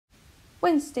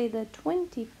Wednesday the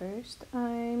 21st,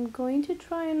 I'm going to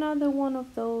try another one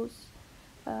of those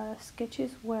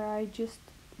sketches where I just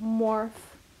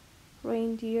morph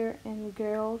reindeer and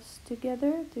girls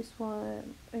together. This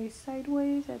one is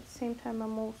sideways. At the same time,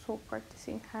 I'm also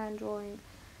practicing hand drawing,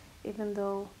 even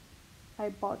though I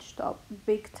botched up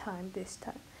big time this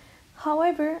time.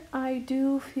 However, I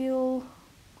do feel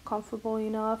comfortable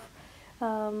enough.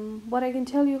 What I can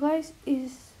tell you guys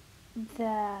is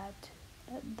that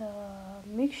the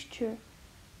mixture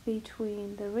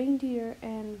between the reindeer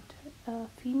and a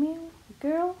female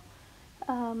girl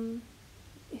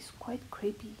is quite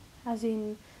creepy. As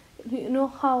in, you know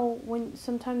how when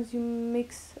sometimes you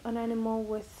mix an animal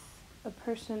with a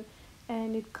person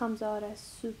and it comes out as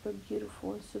super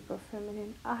beautiful and super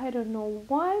feminine. I don't know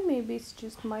why, maybe it's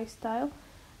just my style.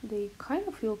 They kind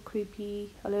of feel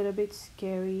creepy, a little bit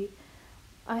scary.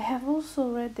 I have also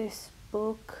read this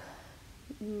book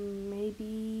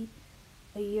maybe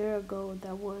a year ago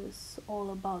that was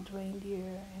all about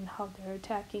reindeer and how they're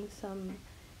attacking some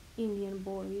Indian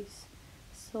boys.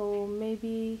 So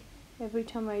maybe every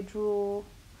time I draw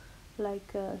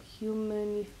like a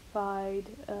humanoid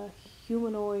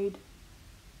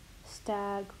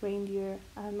stag reindeer,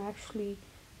 I'm actually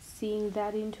seeing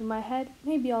that into my head.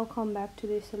 Maybe I'll come back to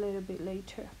this a little bit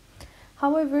later.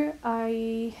 However,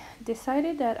 I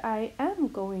decided that I am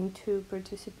going to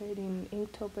participate in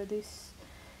Inktober this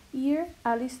year.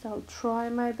 At least I'll try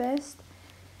my best.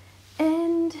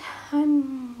 And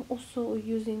I'm also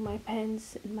using my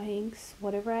pens and my inks,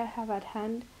 whatever I have at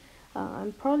hand.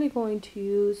 I'm probably going to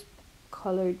use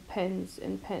colored pens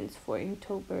and pens for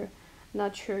Inktober.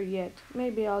 Not sure yet.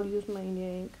 Maybe I'll use my India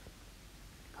ink.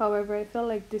 However, I felt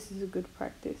like this is a good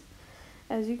practice.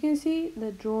 As you can see,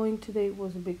 the drawing today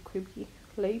was a bit creepy.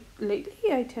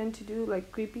 Lately, I tend to do like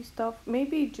creepy stuff.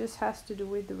 Maybe it just has to do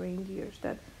with the reindeers,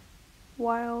 that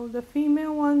while the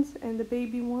female ones and the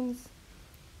baby ones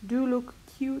do look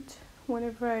cute,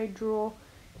 whenever I draw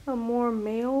a more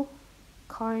male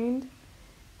kind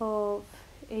of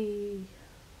a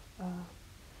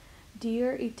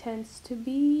deer, it tends to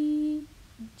be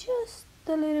just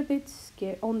a little bit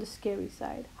on the scary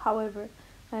side. However,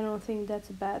 I don't think that's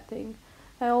a bad thing.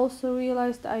 I also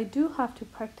realized I do have to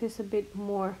practice a bit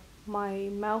more my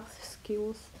mouth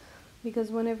skills,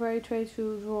 because whenever I try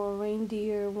to draw a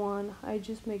reindeer one, I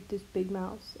just make this big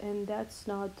mouth, and that's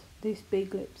not these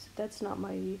big lips. That's not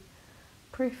my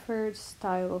preferred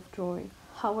style of drawing.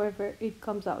 However, it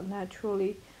comes out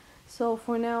naturally. So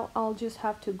for now, I'll just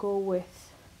have to go with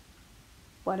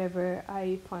whatever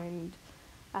I find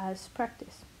as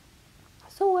practice.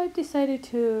 So I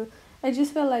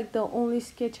just felt like the only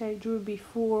sketch I drew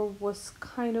before was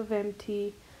kind of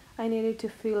empty. I needed to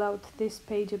fill out this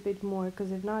page a bit more,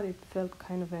 because if not, it felt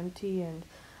kind of empty, and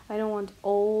I don't want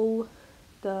all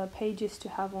the pages to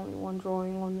have only one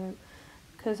drawing on them,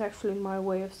 because actually my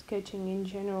way of sketching in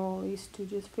general is to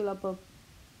just fill up a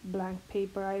blank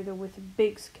paper either with a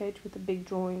big sketch with a big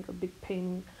drawing, a big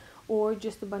painting, or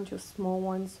just a bunch of small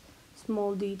ones,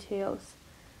 small details.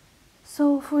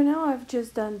 So for now, I've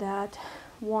just done that.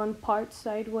 One part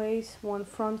sideways, one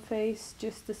front face,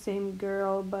 just the same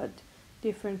girl but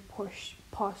different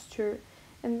posture.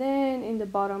 And then in the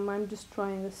bottom, I'm just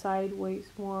drawing a sideways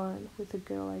one with a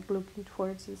girl like looking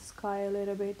towards the sky a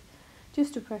little bit,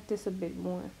 just to practice a bit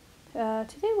more.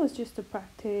 Today was just a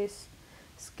practice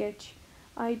sketch.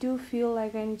 I do feel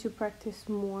like I need to practice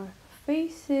more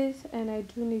faces, and I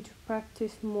do need to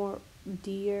practice more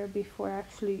deer before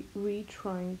actually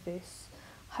retrying this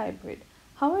hybrid.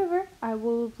 However, I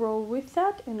will roll with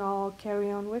that and I'll carry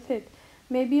on with it.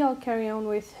 Maybe I'll carry on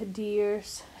with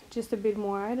deers just a bit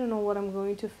more. I don't know what I'm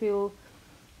going to feel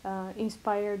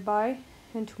inspired by.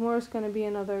 And tomorrow's going to be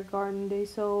another garden day,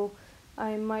 so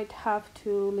I might have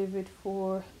to leave it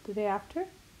for the day after.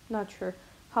 Not sure.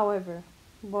 However,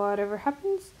 whatever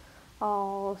happens,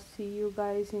 I'll see you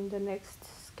guys in the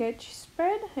next sketch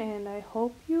spread, and I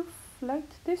hope you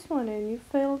liked this one and you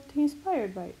felt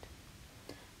inspired by it.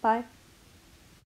 Bye.